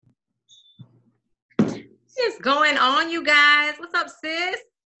is going on, you guys? What's up, sis?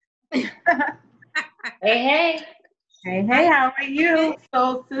 Hey, Hey, how are you,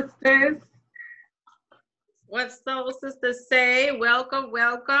 soul sisters? What soul sisters say? Welcome,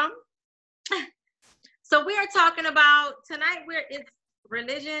 welcome. So we are talking about tonight. It's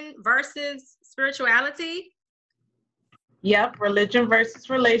religion versus spirituality. Yep, religion versus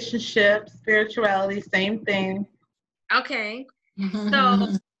relationship, spirituality, same thing. Okay.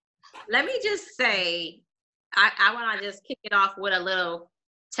 So let me just say, I want to just kick it off with a little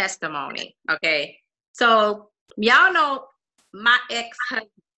testimony. Okay. So y'all know my ex-husband,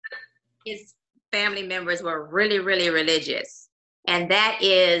 his family members were really, really religious. And that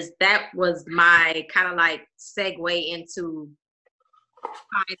was my kind of like segue into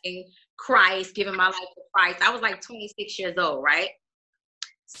finding Christ, giving my life to Christ. I was like 26 years old, right?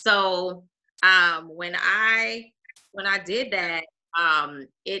 So when I did that,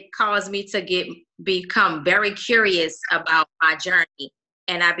 it caused me to become very curious about my journey,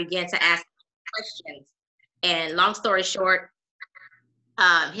 and I began to ask questions. And long story short,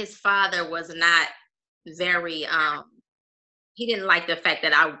 his father was not very he didn't like the fact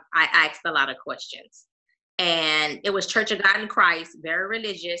that I asked a lot of questions. And it was Church of God in Christ, very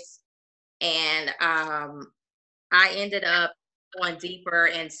religious. And I ended up going deeper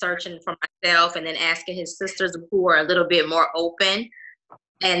and searching for myself, and then asking his sisters who were a little bit more open.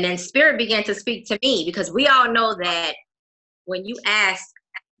 And then Spirit began to speak to me, because we all know that when you ask,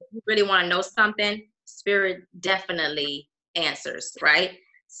 you really want to know something, Spirit definitely answers, right?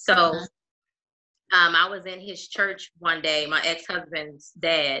 So I was in his church one day, my ex-husband's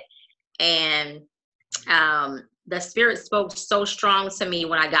dad, and the Spirit spoke so strong to me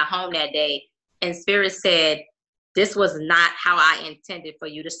when I got home that day. And Spirit said, this was not how I intended for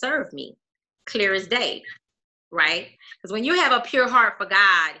you to serve me. Clear as day, right? Because when you have a pure heart for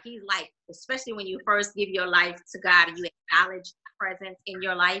God, he's like, especially when you first give your life to God and you acknowledge the presence in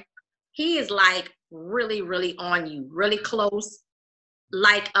your life, he is like really, really on you, really close,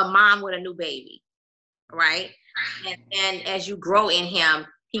 like a mom with a new baby, right? And as you grow in him,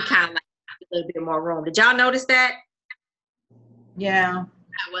 he kind of like a little bit more room. Did y'all notice that? Yeah.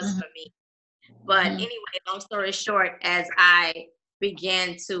 That was for me. But anyway, long story short, as I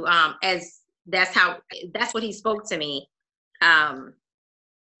began to, that's what he spoke to me.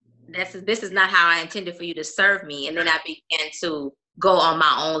 This is not how I intended for you to serve me. And then I began to go on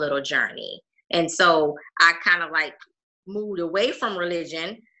my own little journey. And so I kind of like moved away from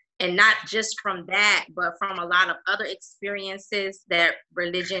religion, and not just from that, but from a lot of other experiences that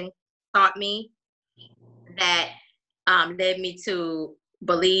religion taught me, that led me to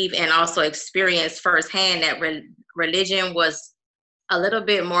believe and also experience firsthand that religion was a little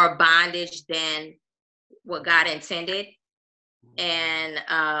bit more bondage than what God intended,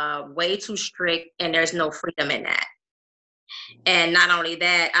 and way too strict, and there's no freedom in that. And not only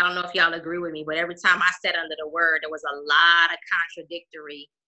that, I don't know if y'all agree with me, but every time I sat under the word, there was a lot of contradictory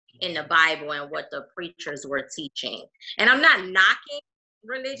in the Bible and what the preachers were teaching. And I'm not knocking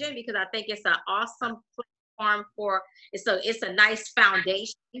religion, because I think it's an awesome platform for, it's a nice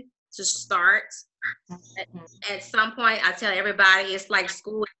foundation to start. At some point, I tell everybody, it's like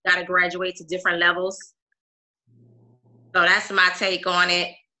school, you got to graduate to different levels. So that's my take on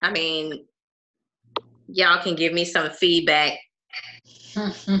it. I mean, y'all can give me some feedback.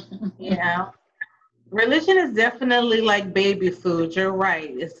 Yeah. Religion is definitely like baby food. You're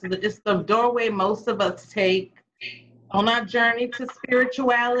right. It's the doorway most of us take on our journey to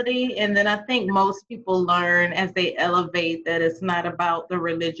spirituality. And then I think most people learn as they elevate that it's not about the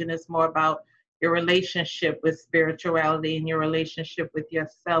religion, it's more about your relationship with spirituality and your relationship with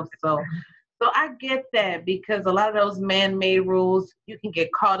yourself. So I get that, because a lot of those man-made rules you can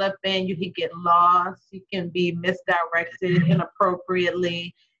get caught up in, you can get lost, you can be misdirected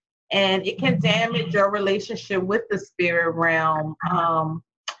inappropriately, and it can damage your relationship with the spirit realm.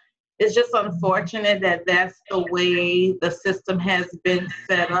 It's just unfortunate that that's the way the system has been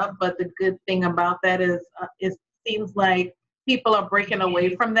set up. But the good thing about that is it seems like people are breaking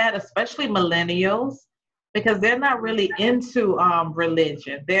away from that, especially millennials, because they're not really into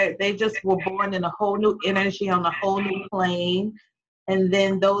religion. They just were born in a whole new energy, on a whole new plane. And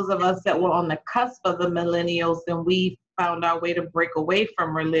then those of us that were on the cusp of the millennials, then we found our way to break away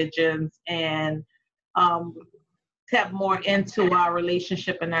from religions and tap more into our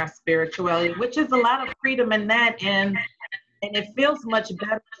relationship and our spirituality, which is a lot of freedom in that. And it feels much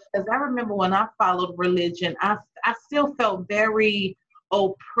better, because I remember when I followed religion, I still felt very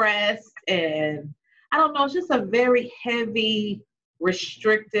oppressed, and I don't know, it's just a very heavy,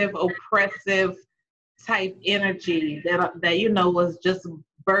 restrictive, oppressive type energy that was just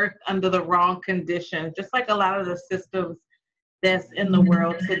birthed under the wrong conditions, just like a lot of the systems that's in the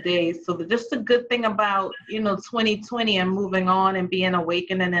world today. So just the good thing about, 2020 and moving on and being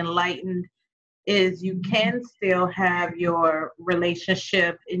awakened and enlightened is you can still have your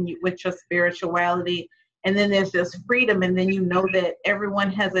relationship with your spirituality. And then there's just freedom. And then you know that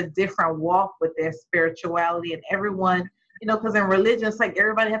everyone has a different walk with their spirituality, and everyone, because in religion, it's like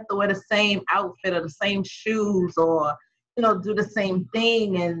everybody have to wear the same outfit or the same shoes or, do the same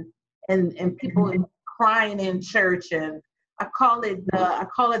thing. And people crying in church. And I call it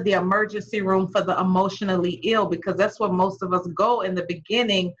the emergency room for the emotionally ill, because that's where most of us go in the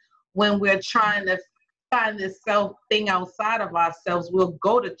beginning when we're trying to find this self thing outside of ourselves. We'll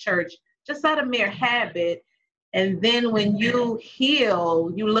go to church just out of mere habit. And then when you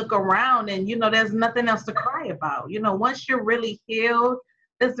heal, you look around and, there's nothing else to cry about. Once you're really healed,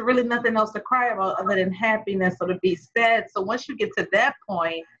 there's really nothing else to cry about other than happiness or to be sad. So once you get to that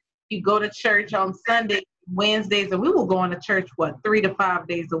point, you go to church on Sunday, Wednesdays, and we will go on to church, 3 to 5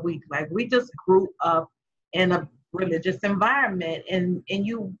 days a week. Like, we just grew up in a religious environment, and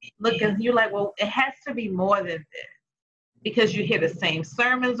you look and you're like, well, it has to be more than this, because you hear the same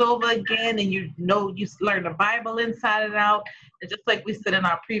sermons over again, and you learn the Bible inside and out. And just like we said in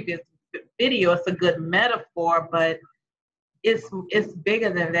our previous video, it's a good metaphor, but it's bigger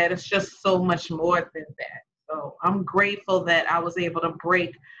than that. It's just so much more than that. So I'm grateful that I was able to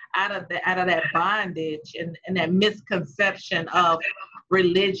break out of that bondage and that misconception of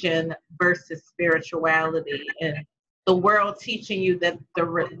religion versus spirituality, and the world teaching you that the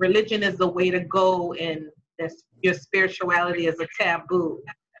religion is the way to go and that your spirituality is a taboo,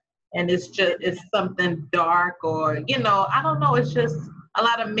 and it's something dark, or I don't know, it's just a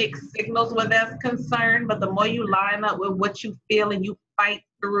lot of mixed signals where that's concerned. But the more you line up with what you feel and you fight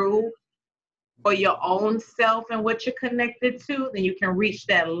through for your own self and what you're connected to, then you can reach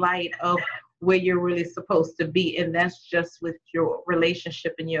that light of where you're really supposed to be. And that's just with your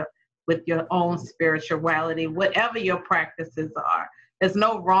relationship and with your own spirituality, whatever your practices are. There's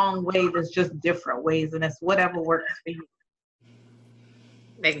no wrong way, there's just different ways, and it's whatever works for you.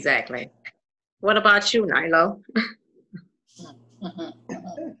 Exactly. What about you, Nilo?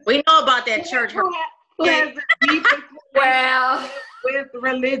 We know about that church. Who has the deepest with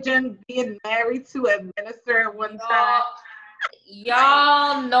religion, being married to a minister at one time?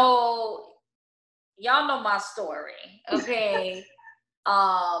 Y'all know my story, okay?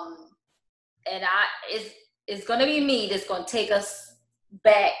 And it's gonna be me that's gonna take us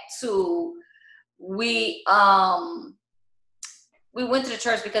back to we went to the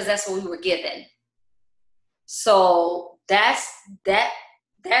church because that's what we were given. So that's that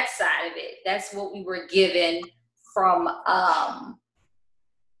side of it. That's what we were given from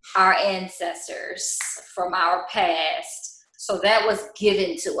our ancestors, from our past. So that was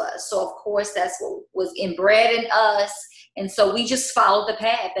given to us. So of course that's what was inbred in us. And so we just followed the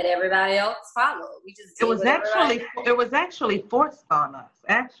path that everybody else followed. We just did it was actually forced on us.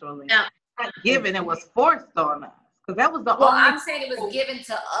 Actually, not given, it was forced on us, because that was the only. Well, I'm saying it was given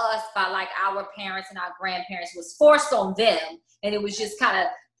to us by like our parents and our grandparents. It was forced on them, and it was just kind of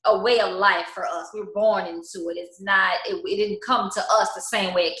a way of life for us. We were born into it. It's not. It didn't come to us the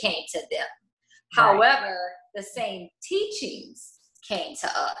same way it came to them. Right. However, the same teachings came to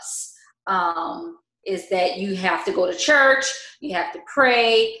us. Is that you have to go to church, you have to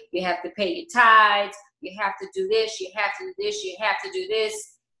pray, you have to pay your tithes, you have to do this, you have to do this, you have to do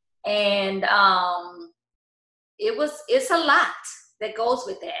this. And it's a lot that goes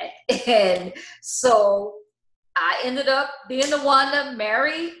with that. And so I ended up being the one to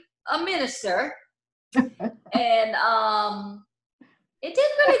marry a minister. And it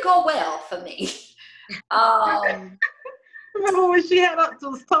didn't really go well for me. Remember when she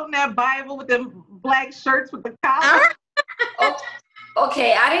was toting that Bible with them black shirts with the collar?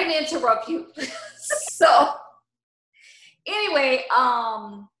 Okay, I didn't interrupt you. So anyway,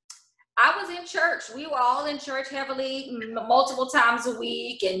 I was in church. We were all in church heavily, multiple times a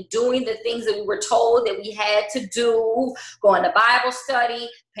week, and doing the things that we were told that we had to do, going to Bible study,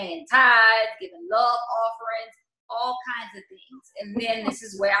 paying tithes, giving love offerings, all kinds of things. And then this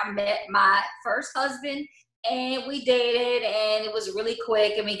is where I met my first husband. And we dated, and it was really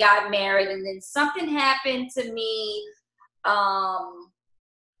quick, and we got married. And then something happened to me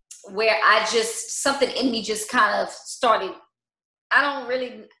where something in me just kind of started. I don't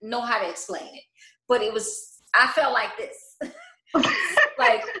really know how to explain it, but I felt like this,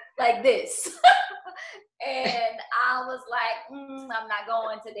 like this. And I was like, I'm not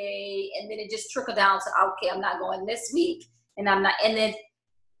going today. And then it just trickled down to, okay, I'm not going this week. And I'm not, and then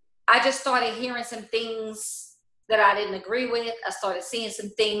I just started hearing some things that I didn't agree with. I started seeing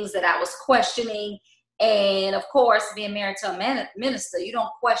some things that I was questioning. And of course, being married to a minister, you don't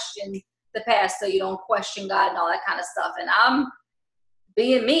question the pastor, you don't question God and all that kind of stuff. And I'm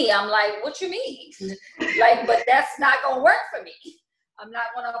being me, I'm like, what you mean? Like, but that's not gonna work for me. I'm not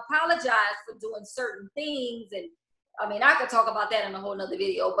gonna apologize for doing certain things. And I mean, I could talk about that in a whole nother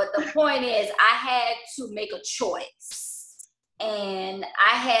video, but the point is I had to make a choice, and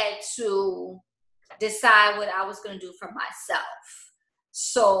I had to decide what I was gonna do for myself.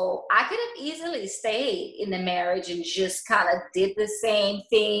 So I could have easily stayed in the marriage and just kind of did the same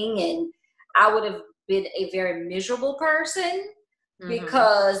thing, and I would have been a very miserable person,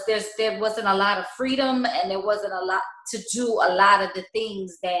 because there wasn't a lot of freedom, and there wasn't a lot to do a lot of the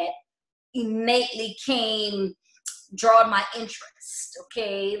things that innately drawing my interest,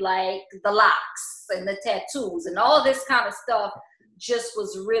 okay? Like the locks and the tattoos and all this kind of stuff just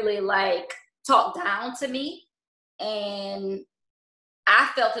was really like talked down to me, and I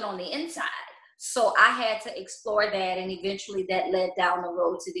felt it on the inside. So I had to explore that, and eventually that led down the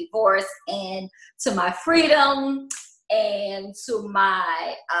road to divorce and to my freedom and to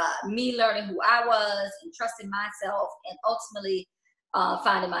my me learning who I was and trusting myself, and ultimately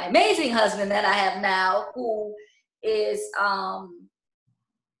finding my amazing husband that I have now, who is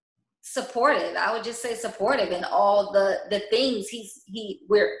supportive. I would just say supportive in all the things.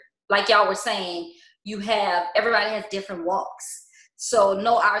 We're like y'all were saying, everybody has different walks. So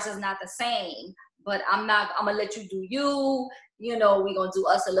no, ours is not the same, but I'm gonna let you do you, we're gonna do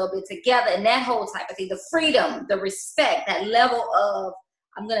us a little bit together, and that whole type of thing, the freedom, the respect, that level of,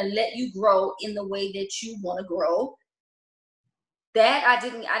 I'm gonna let you grow in the way that you wanna grow. That I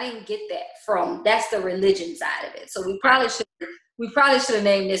didn't get that from, that's the religion side of it. So we probably should have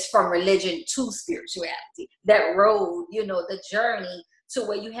named this From Religion to Spirituality, that road, the journey to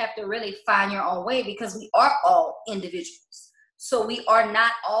where you have to really find your own way, because we are all individuals. So we are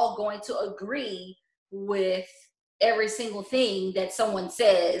not all going to agree with every single thing that someone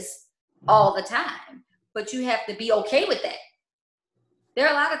says all the time, but you have to be okay with that. There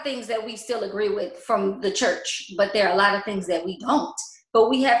are a lot of things that we still agree with from the church, but there are a lot of things that we don't. But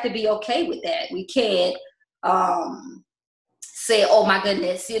we have to be okay with that. We can't say, oh my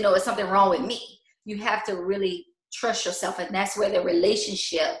goodness, is something wrong with me. You have to really trust yourself, and that's where the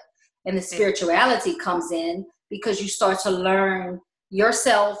relationship and the spirituality comes in, because you start to learn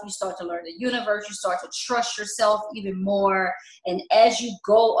yourself, you start to learn the universe, you start to trust yourself even more. And as you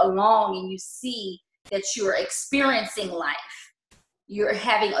go along and you see that you're experiencing life, you're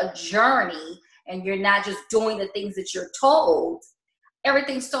having a journey, and you're not just doing the things that you're told,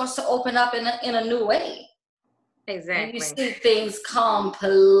 everything starts to open up in a new way. Exactly. And you see things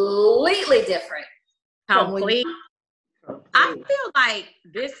completely different. Complete. I feel like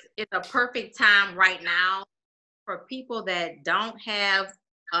this is a perfect time right now for people that don't have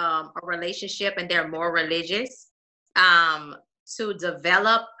a relationship and they're more religious, to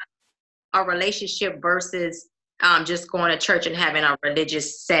develop a relationship versus just going to church and having a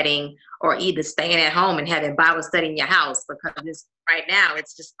religious setting, or either staying at home and having Bible study in your house, because right now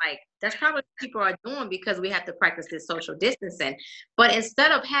it's just like, that's probably what people are doing, because we have to practice this social distancing. But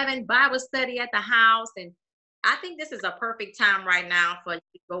instead of having Bible study at the house, and I think this is a perfect time right now for you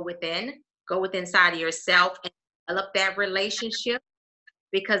to go inside of yourself and develop that relationship,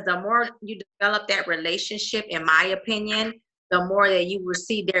 because the more you develop that relationship, in my opinion, the more that you will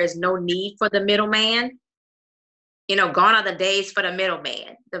see there is no need for the middleman. Gone are the days for the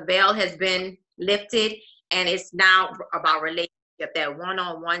middleman. The veil has been lifted, and it's now about relationship, that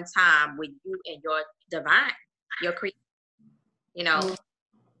one-on-one time with you and your divine, your creator.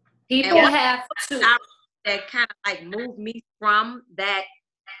 People have to. That kind of like moved me from that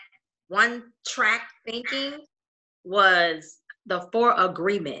one track thinking was the 4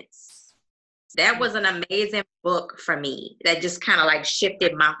 Agreements. That was an amazing book for me, that just kind of like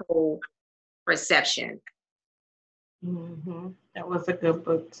shifted my whole perception. That was a good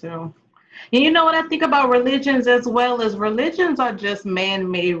book too. And you know what I think about religions as well, is religions are just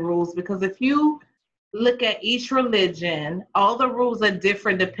man-made rules, because if you look at each religion, all the rules are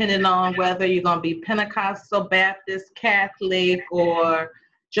different depending on whether you're going to be Pentecostal, Baptist, Catholic, or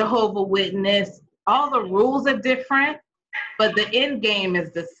Jehovah's Witness. All the rules are different, but the end game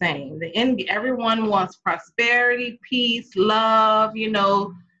is the same. Everyone wants prosperity, peace, love,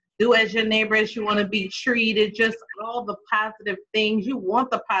 do as your neighbor as you want to be treated, just all the positive things. You want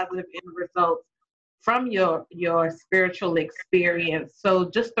the positive end results from your spiritual experience.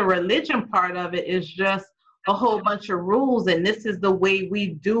 So just the religion part of it is just a whole bunch of rules, and this is the way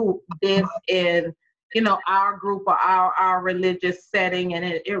we do this, and our group or our religious setting, and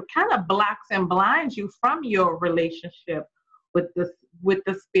it kind of blocks and blinds you from your relationship with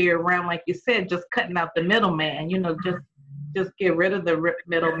the spirit realm, like you said, just cutting out the middleman, just get rid of the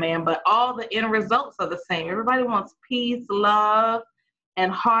middleman. But all the end results are the same. Everybody wants peace, love,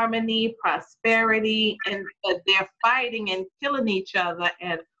 and harmony, prosperity, but they're fighting and killing each other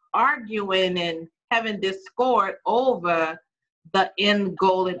and arguing and having discord over the end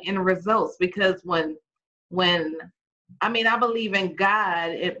goal and end results. Because when I believe in God,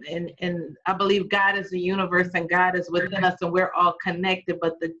 and I believe God is the universe and God is within us and we're all connected.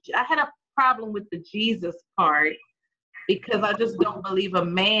 But I had a problem with the Jesus part, because I just don't believe a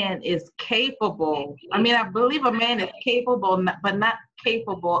man is capable. I believe a man is capable, but not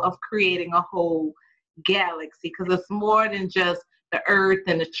capable of creating a whole galaxy, because it's more than just the earth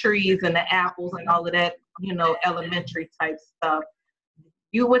and the trees and the apples and all of that, elementary type stuff.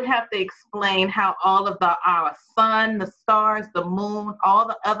 You would have to explain how all of our sun, the stars, the moon, all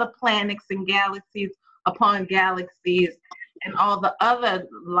the other planets and galaxies upon galaxies, and all the other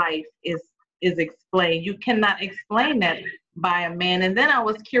life is explained. You cannot explain that by a man. And then I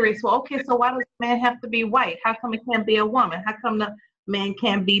was curious, well, okay, so why does a man have to be white? How come it can't be a woman? How come the man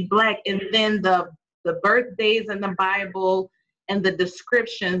can't be black? And then the birthdays in the Bible and the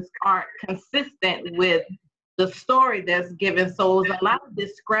descriptions aren't consistent with the story that's given. So there's a lot of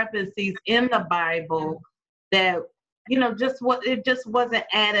discrepancies in the Bible that, it just wasn't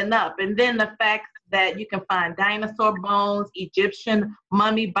adding up. And then the fact that you can find dinosaur bones, Egyptian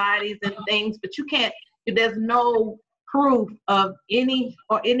mummy bodies and things, but there's no proof of any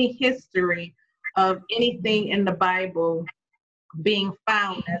history of anything in the Bible being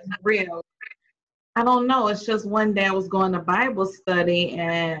found as real. I don't know. It's just one day I was going to Bible study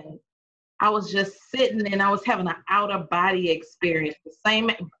and I was just sitting and I was having an out-of-body experience, the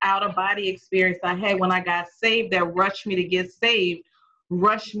same out-of-body experience I had when I got saved that rushed me to get saved,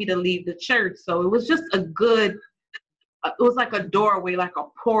 rushed me to leave the church. So it was just it was like a doorway, like a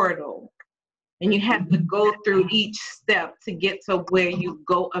portal. And you have to go through each step to get to where you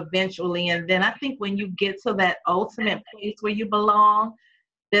go eventually. And then I think when you get to that ultimate place where you belong,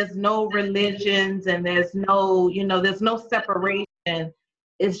 there's no religions and there's no separation.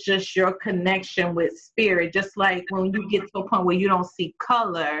 It's just your connection with spirit. Just like when you get to a point where you don't see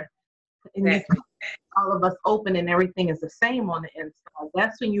color, and all of us open and everything is the same on the inside.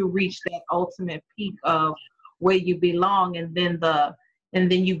 That's when you reach that ultimate peak of where you belong, and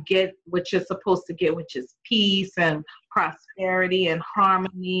then you get what you're supposed to get, which is peace and prosperity and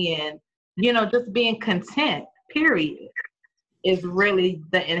harmony and just being content. Period. Is really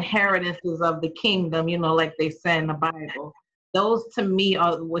the inheritances of the kingdom. Like they say in the Bible. Those to me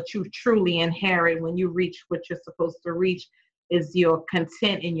are what you truly inherit when you reach what you're supposed to reach, is your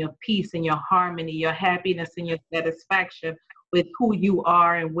content and your peace and your harmony, your happiness and your satisfaction with who you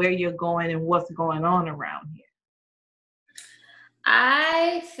are and where you're going and what's going on around here.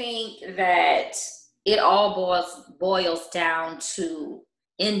 I think that it all boils down to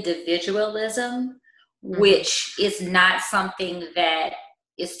individualism, which is not something that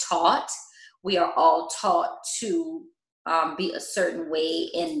is taught. We are all taught to be a certain way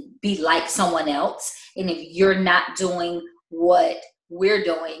and be like someone else. And if you're not doing what we're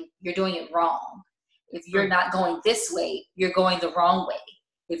doing, you're doing it wrong. If you're not going this way, you're going the wrong way.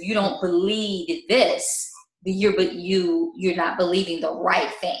 If you don't believe this, you're not believing the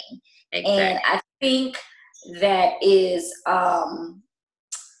right thing. Exactly. And I think that is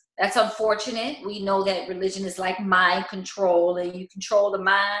that's unfortunate. We know that religion is like mind control, and you control the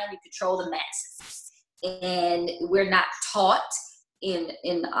mind, you control the masses. And we're not taught in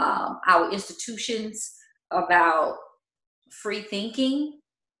our institutions about free thinking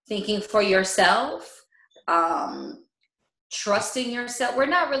for yourself, trusting yourself. We're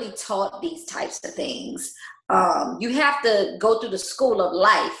not really taught these types of things. You have to go through the school of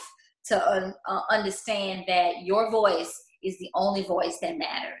life to understand that your voice is the only voice that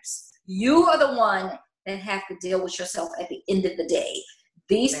matters. You are the one that have to deal with yourself at the end of the day.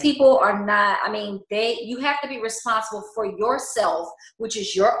 These people are not, you have to be responsible for yourself, which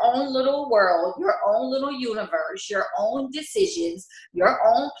is your own little world, your own little universe, your own decisions, your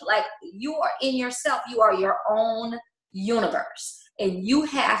own, you are in yourself, you are your own universe. And you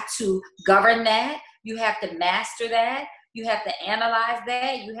have to govern that. You have to master that. You have to analyze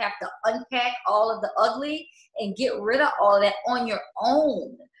that. You have to unpack all of the ugly and get rid of all of that on your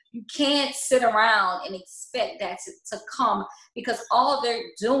own. You can't sit around and expect that to come, because all they're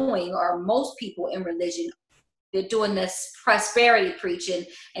doing, or most people in religion, they're doing this prosperity preaching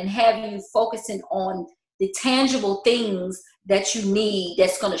and have you focusing on the tangible things that you need,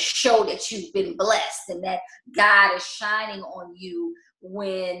 that's going to show that you've been blessed and that God is shining on you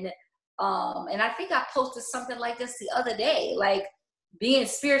when, and I think I posted something like this the other day, like being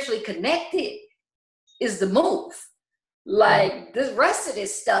spiritually connected is the move. Like the rest of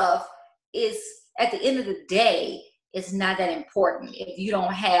this stuff is, at the end of the day, it's not that important if you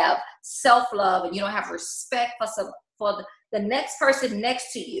don't have self-love and you don't have respect for the next person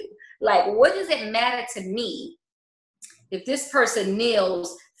next to you. Like, what does it matter to me if this person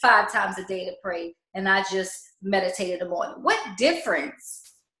kneels 5 times a day to pray and I just meditate in the morning? What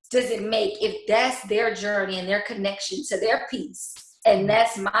difference does it make if that's their journey and their connection to their peace, and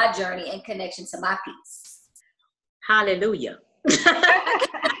that's my journey and connection to my peace? Hallelujah.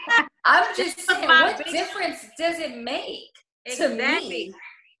 I'm just saying, what difference does it make to me?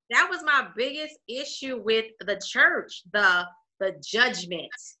 That was my biggest issue with the church, the judgment.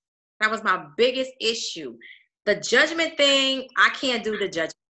 That was my biggest issue. The judgment thing, I can't do the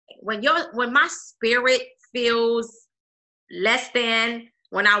judgment. When my spirit feels less than,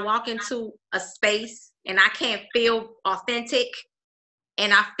 when I walk into a space and I can't feel authentic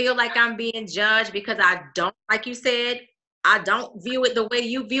and I feel like I'm being judged because I don't, like you said, I don't view it the way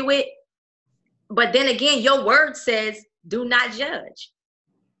you view it. But then again, your word says, do not judge.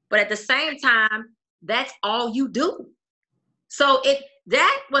 But at the same time, that's all you do. So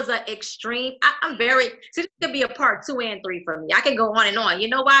that was an extreme. I'm very, so this could be a part 2 and 3 for me. I can go on and on. You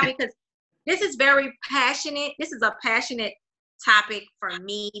know why? Because this is very passionate. This is a passionate topic for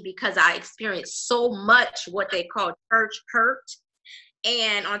me because I experienced so much what they call church hurt.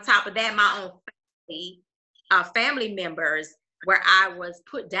 And on top of that, my own family members, where I was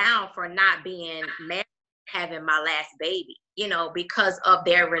put down for not being married, having my last baby, because of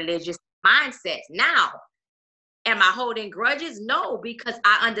their religious mindsets. Now, am I holding grudges? No, because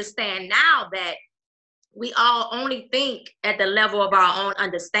I understand now that we all only think at the level of our own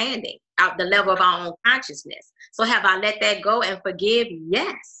understanding, at the level of our own consciousness. So have I let that go and forgive?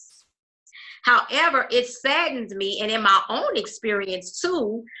 Yes. However, it saddens me, and in my own experience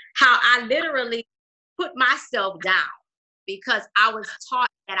too, how I literally put myself down because I was taught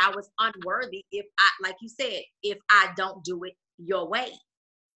that I was unworthy if I, like you said, if I don't do it your way.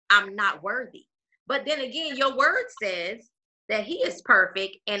 I'm not worthy. But then again, your word says that he is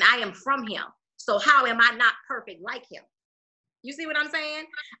perfect and I am from him. So how am I not perfect like him? You see what I'm saying?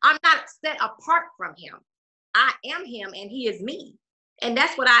 I'm not set apart from him. I am him and he is me. And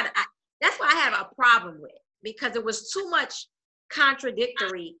that's what that's what I have a problem with, because it was too much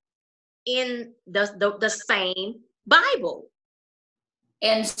contradictory in the same Bible.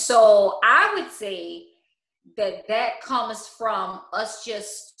 And so I would say that comes from us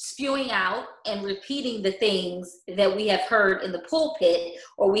just spewing out and repeating the things that we have heard in the pulpit,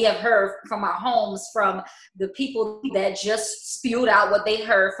 or we have heard from our homes from the people that just spewed out what they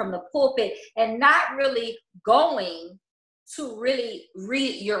heard from the pulpit, and not really going to really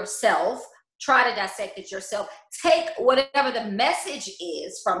read yourself, try to dissect it yourself, take whatever the message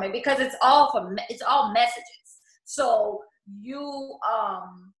is from it, because it's all messages. So you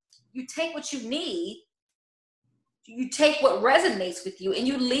take what you need, you take what resonates with you, and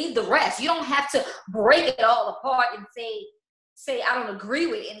you leave the rest. You don't have to break it all apart and say I don't agree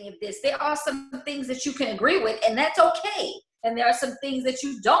with any of this. There are some things that you can agree with, and that's okay. And there are some things that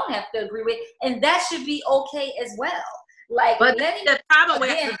you don't have to agree with, and that should be okay as well. Like, but the problem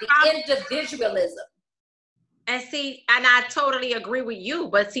again, the individualism. And see, and I totally agree with you,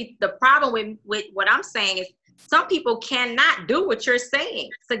 but see, the problem with what I'm saying is some people cannot do what you're saying,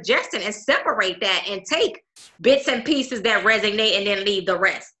 suggesting, and separate that and take bits and pieces that resonate and then leave the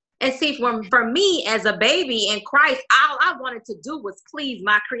rest. And see, for me as a baby in Christ, all I wanted to do was please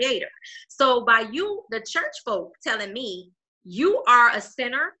my creator. So by you, the church folk, telling me you are a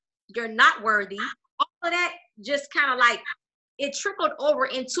sinner, you're not worthy, all of that just kind of like, it trickled over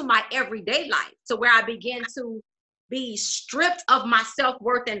into my everyday life, to where I began to be stripped of my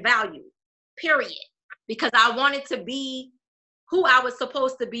self-worth and value, period. Because I wanted to be who I was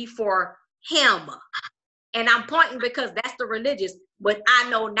supposed to be for him. And I'm pointing because that's the religious, but I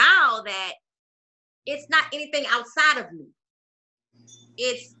know now that it's not anything outside of me.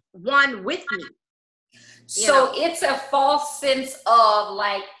 It's one with me. So it's a false sense of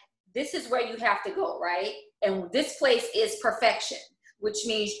like, this is where you have to go, right? And this place is perfection, which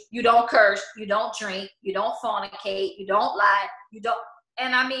means you don't curse, you don't drink, you don't fornicate, you don't lie, you don't.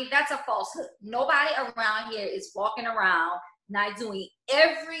 And I mean, that's a falsehood. Nobody around here is walking around not doing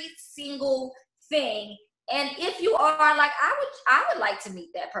every single thing. And if you are, like, I would like to meet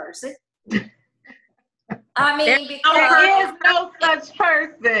that person. I mean, because there is no such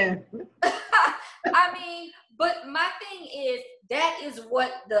person. I mean, But my thing is, that is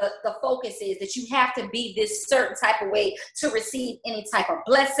what the focus is, that you have to be this certain type of way to receive any type of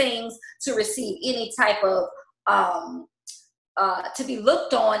blessings, to receive any type of, to be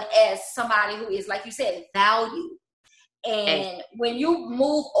looked on as somebody who is, like you said, valued. And when you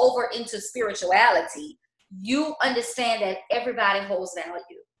move over into spirituality, you understand that everybody holds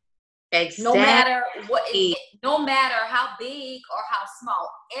value. Exactly. No matter what, no matter how big or how small,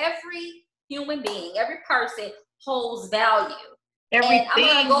 every human being, every person holds value. Everything and I'm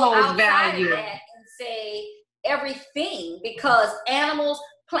gonna go holds outside value. of that and say everything, because animals,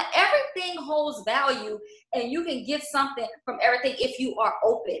 everything holds value, and you can get something from everything if you are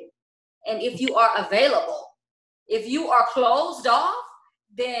open and if you are available. If you are closed off,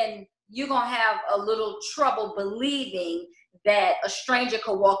 then you're gonna have a little trouble believing that a stranger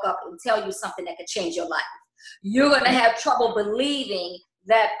could walk up and tell you something that could change your life. You're going to have trouble believing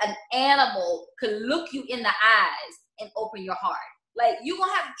that an animal could look you in the eyes and open your heart. Like, you're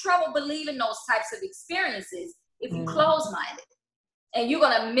going to have trouble believing those types of experiences if you're closed-minded. And you're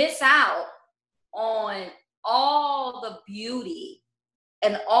going to miss out on all the beauty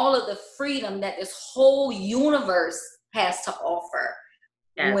and all of the freedom that this whole universe has to offer.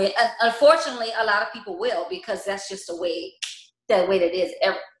 Yes. When, unfortunately, a lot of people will, because that's just the way that it is.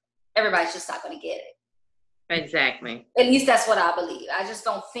 Everybody's just not going to get it. Exactly. At least that's what I believe. I just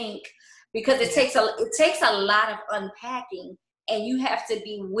don't think, because it takes a lot of unpacking, and you have to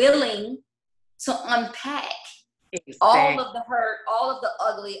be willing to unpack all of the hurt, all of the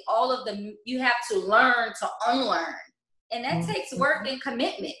ugly, all of the, you have to learn to unlearn, and that takes work and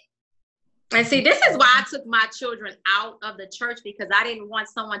commitment. And see, this is why I took my children out of the church, because I didn't want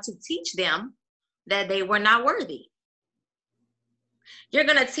someone to teach them that they were not worthy. You're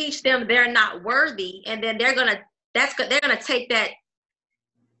going to teach them they're not worthy, and then they're going to take that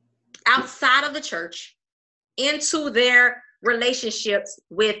outside of the church into their relationships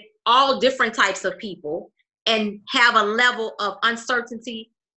with all different types of people, and have a level of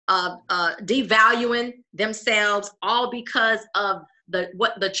uncertainty, of devaluing themselves, all because of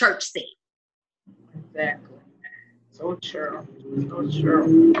what the church said. Exactly. So true. So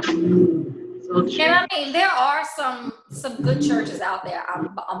true. So true. And I mean, there are some good churches out there.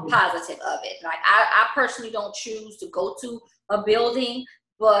 I'm positive of it. Like, I personally don't choose to go to a building,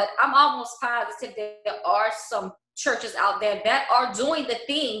 but I'm almost positive that there are some churches out there that are doing the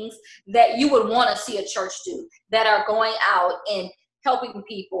things that you would want to see a church do, that are going out and helping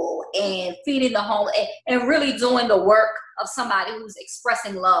people and feeding the homeless, and really doing the work of somebody who's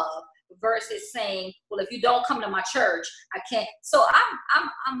expressing love, versus saying, well, if you don't come to my church, I can't. So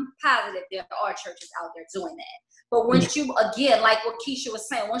I'm positive there are churches out there doing that. But once you, again, like what Keisha was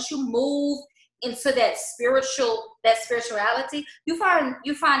saying, once you move into that spirituality, you find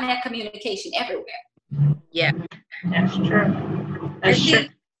that communication everywhere. Yeah, that's true. That's true.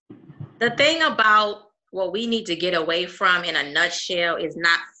 The thing about what we need to get away from, in a nutshell, is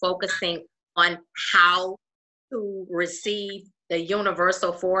not focusing on how to receive the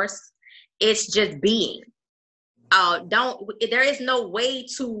universal force. It's just being. There is no way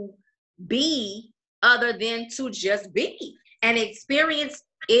to be other than to just be, and experience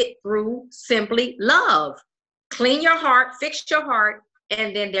it through simply love. Clean your heart, fix your heart,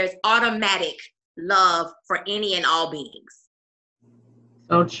 and then there's automatic love for any and all beings.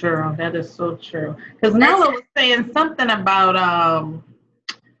 So true. That is so true. Because Nella was saying something about,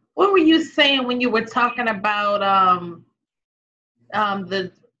 what were you saying when you were talking about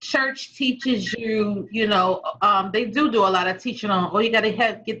the church teaches you, they do a lot of teaching on, you got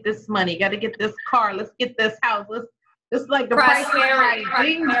to get this money, got to get this car, let's get this house, it's like the prosperity.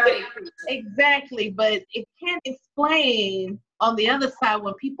 Exactly, but it can't explain on the other side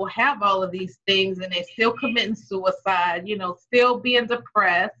when people have all of these things and they're still committing suicide, still being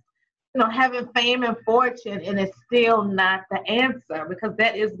depressed, having fame and fortune, and it's still not the answer, because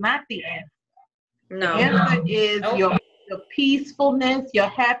that is not the answer. No. The answer is your peacefulness, your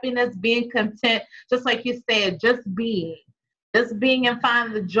happiness, being content, just like you said, just being and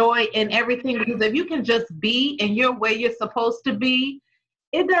find the joy in everything. Because if you can just be and you're where you're supposed to be,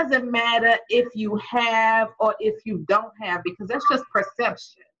 it doesn't matter if you have or if you don't have, because that's just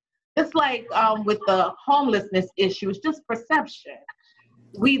perception. It's like with the homelessness issue, it's just perception.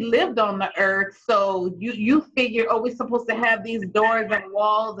 We lived on the earth, so you figure, we're supposed to have these doors and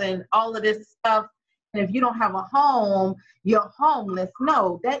walls and all of this stuff. And if you don't have a home, you're homeless.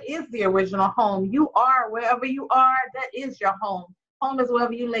 No, that is the original home. You are wherever you are, that is your home. Home is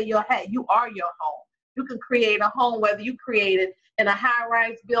wherever you lay your head. You are your home. You can create a home, whether you create it in a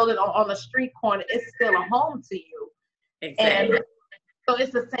high-rise building or on a street corner, it's still a home to you. Exactly. And So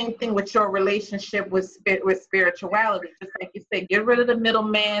it's the same thing with your relationship with spirituality. Just like you said, get rid of the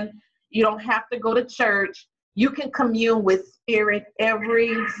middleman. You don't have to go to church. You can commune with spirit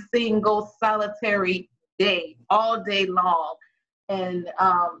every single solitary day, all day long. And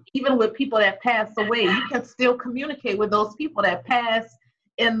even with people that pass away, you can still communicate with those people that pass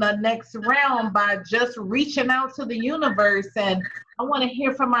in the next realm by just reaching out to the universe. And I want to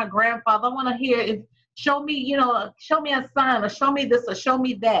hear from my grandfather. I want to hear if show me a sign, or show me this, or show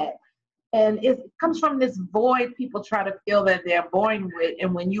me that. And it comes from this void people try to fill that they're born with.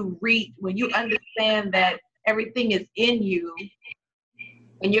 And when you understand that everything is in you,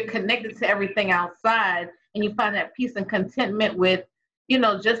 and you're connected to everything outside, and you find that peace and contentment with,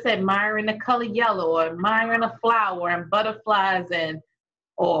 just admiring the color yellow, or admiring a flower and butterflies, and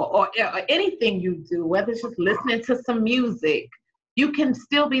or anything you do, whether it's just listening to some music, you can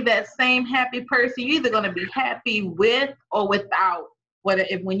still be that same happy person. You're either going to be happy with or without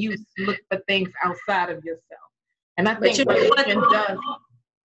when you look for things outside of yourself. And I think religion does.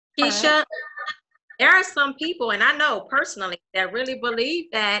 Keisha, there are some people, and I know personally, that really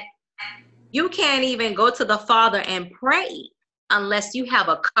believe that you can't even go to the Father and pray unless you have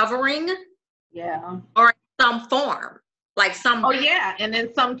a covering, or some form, like some. Oh yeah, and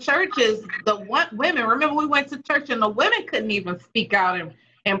in some churches, women. Remember, we went to church and the women couldn't even speak out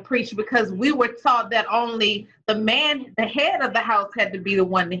and preach, because we were taught that only the head of the house, had to be the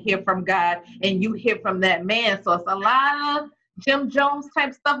one to hear from God, and you hear from that man. So it's a lot of Jim Jones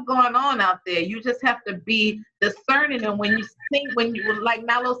type stuff going on out there. You just have to be discerning. And when you think, like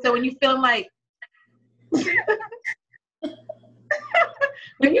Nalo said, when you feel like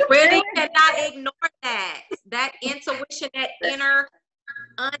when you really cannot ignore that intuition, that inner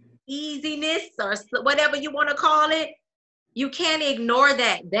uneasiness, or whatever you want to call it, you can't ignore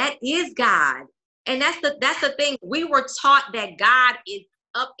that. That is God. And that's the thing. We were taught that God is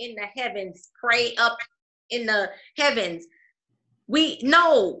up in the heavens, pray up in the heavens. We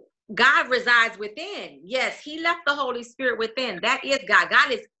know God resides within. Yes, he left the Holy Spirit within. That is God.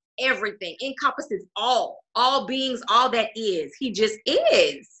 God is everything, encompasses all beings, all that is. He just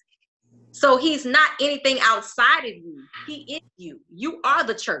is. So he's not anything outside of you. He is you. You are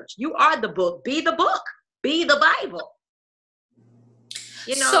the church. You are the book. Be the book. Be the Bible.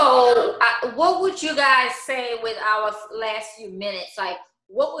 So what would you guys say with our last few minutes? Like,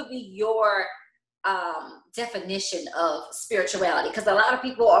 what would be your definition of spirituality? Because a lot of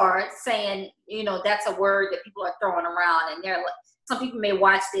people are saying, that's a word that people are throwing around, and some people may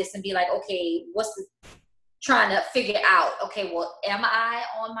watch this and be like, okay, trying to figure out, okay, well, am I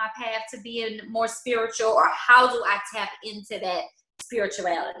on my path to being more spiritual, or how do I tap into that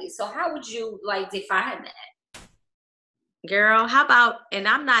spirituality? So how would you define that? Girl, how about, and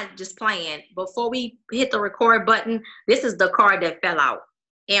I'm not just playing, before we hit the record button, this is the card that fell out.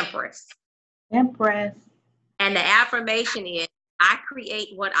 Empress. And the affirmation is, I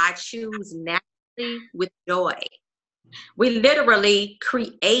create what I choose naturally with joy. We literally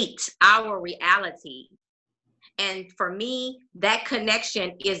create our reality. And for me, that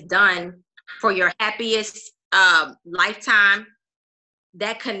connection is done for your happiest lifetime.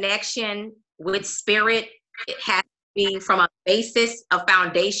 That connection with spirit, it has to be from a basis, a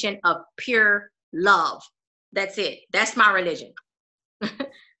foundation of pure love. That's it. That's my religion.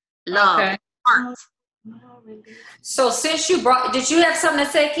 Love. Okay. Heart. So since did you have something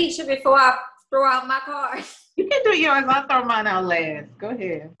to say, Keisha, before I throw out my card? You can do yours. I'll throw mine out last. Go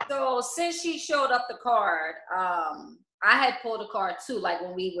ahead. So since she showed up the card, I had pulled a card too, like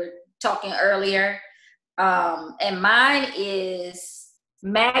when we were talking earlier. And mine is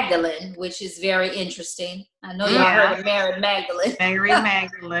Magdalene, which is very interesting. I know y'all heard of Mary Magdalene. Mary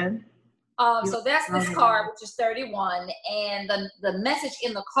Magdalene. So that's this card, which is 31. And the message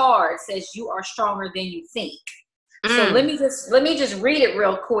in the card says, you are stronger than you think. So let me just read it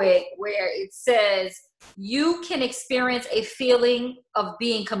real quick, where it says, you can experience a feeling of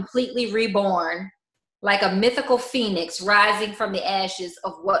being completely reborn, like a mythical phoenix rising from the ashes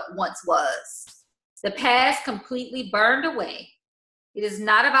of what once was. The past completely burned away. It is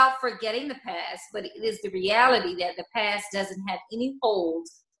not about forgetting the past, but it is the reality that the past doesn't have any hold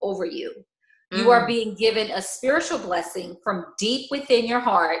over you. You are being given a spiritual blessing from deep within your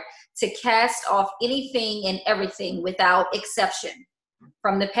heart to cast off anything and everything without exception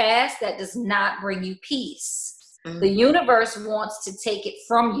from the past that does not bring you peace. The universe wants to take it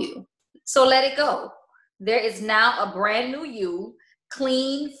from you, so let it go. There is now a brand new you,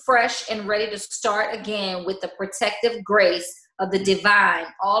 clean, fresh, and ready to start again with the protective grace of the divine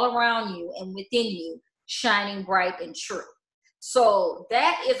all around you and within you, shining bright and true. So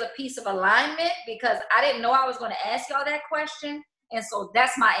that is a piece of alignment, because I didn't know I was going to ask y'all that question. And so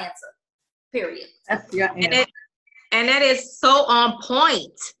that's my answer. Period. That's your answer. And that is so on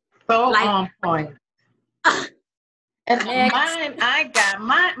point. So on point. And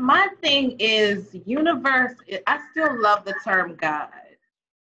my thing is universe. I still love the term God.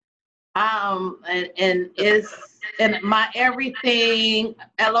 And my everything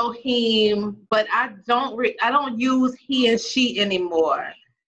Elohim, but I don't use he and she anymore,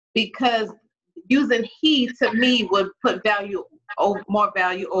 because using he to me would put more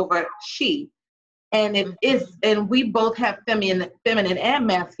value over she. And and we both have feminine and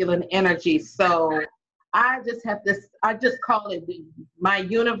masculine energy. So I just call it my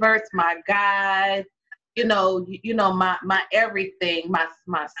universe, my God, my everything, my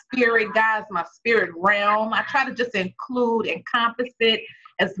spirit guides, my spirit realm. I try to just include, encompass it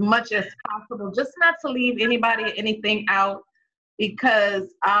as much as possible, just not to leave anybody, anything out,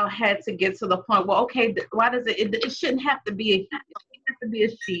 because I had to get to the point, well, okay, why does it shouldn't have to be a he, it shouldn't have to be a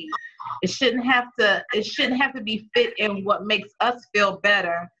she. It shouldn't have to be fit in what makes us feel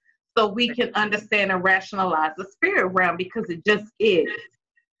better, so we can understand and rationalize the spirit realm, because it just is.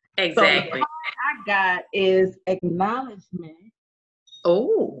 Exactly. So I got is acknowledgement.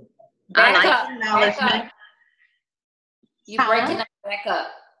 Oh, I like acknowledgement. You breaking that back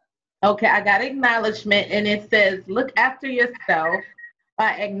up. Okay, I got acknowledgement, and it says, look after yourself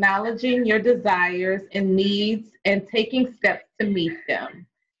by acknowledging your desires and needs and taking steps to meet them.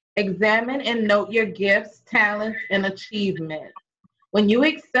 Examine and note your gifts, talents, and achievements. When you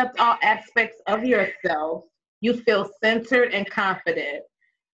accept all aspects of yourself, you feel centered and confident.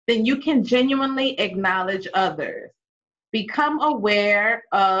 Then you can genuinely acknowledge others. Become aware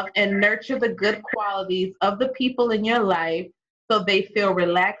of and nurture the good qualities of the people in your life so they feel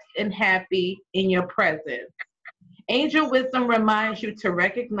relaxed and happy in your presence. Angel wisdom reminds you to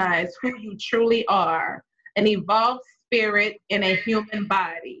recognize who you truly are, an evolved spirit in a human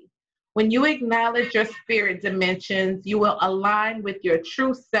body. When you acknowledge your spirit dimensions, you will align with your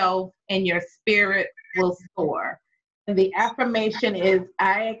true self and your spirit will soar. And the affirmation is,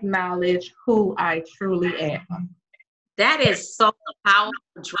 I acknowledge who I truly am. That is so powerful.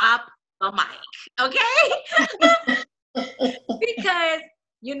 Drop the mic, okay? Because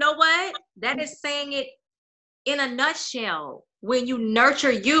you know what? That is saying it in a nutshell. When you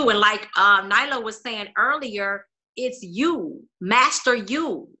nurture you, and like Nyla was saying earlier, it's you, master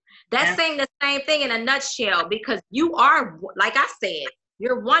you. That's saying the same thing in a nutshell, because you are, like I said,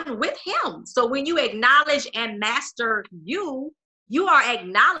 you're one with him. So when you acknowledge and master you, you are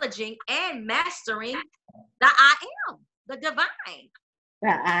acknowledging and mastering the I am, the divine. The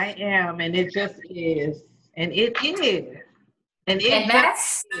I am, and it just is. And it is. And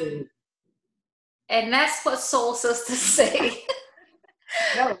that's what Soul Sisters say.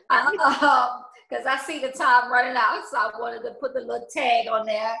 No. Because I see the time running out, so I wanted to put the little tag on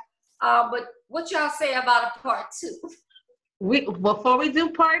there. But what y'all say about a part 2? Before we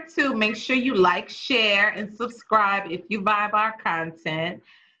do part 2, make sure you like, share, and subscribe if you vibe our content.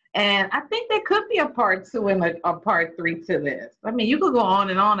 And I think there could be a part 2 and a part 3 to this. I mean, you could go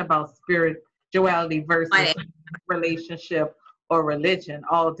on and on about spirituality versus relationship or religion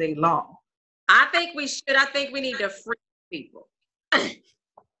all day long. I think we should. I think we need to free people.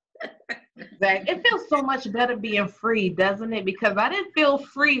 Exactly. It feels so much better being free, doesn't it? Because I didn't feel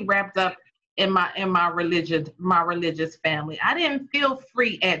free wrapped up in my religious family. I didn't feel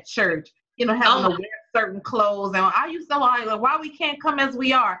free at church, having to wear certain clothes. And I used to like, why we can't come as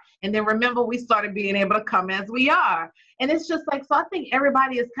we are? And then remember, we started being able to come as we are. And it's just like, so I think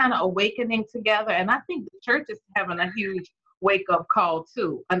everybody is kind of awakening together. And I think the church is having a huge wake-up call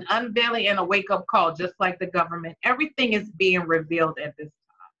too, an unveiling and a wake-up call, just like the government. Everything is being revealed at this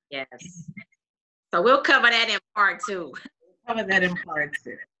time. Yes. So we'll cover that in part 2. Cover that in part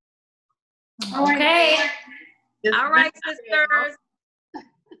 2. Okay. All right, sisters.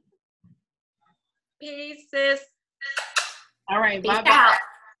 Peace, sis. All right. Peace Bye-bye. out.